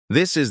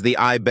This is the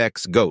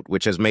Ibex goat,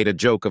 which has made a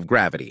joke of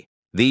gravity.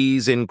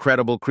 These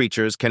incredible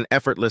creatures can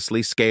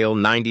effortlessly scale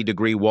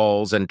 90-degree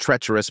walls and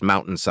treacherous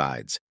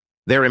mountainsides.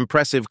 Their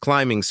impressive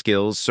climbing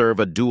skills serve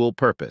a dual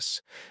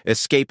purpose.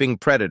 Escaping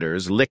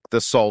predators lick the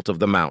salt of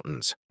the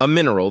mountains, a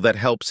mineral that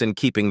helps in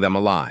keeping them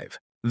alive.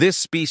 This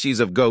species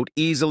of goat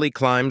easily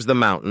climbs the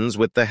mountains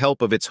with the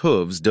help of its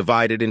hooves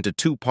divided into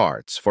two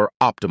parts for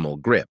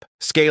optimal grip.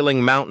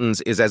 Scaling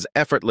mountains is as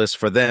effortless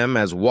for them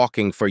as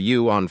walking for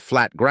you on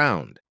flat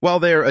ground. While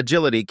their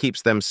agility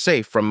keeps them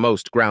safe from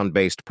most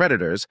ground-based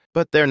predators,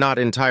 but they're not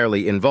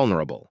entirely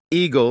invulnerable.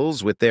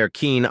 Eagles, with their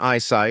keen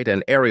eyesight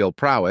and aerial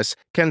prowess,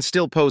 can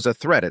still pose a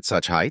threat at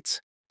such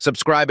heights.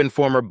 Subscribe and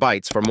former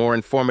Bytes for more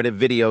informative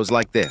videos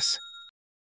like this.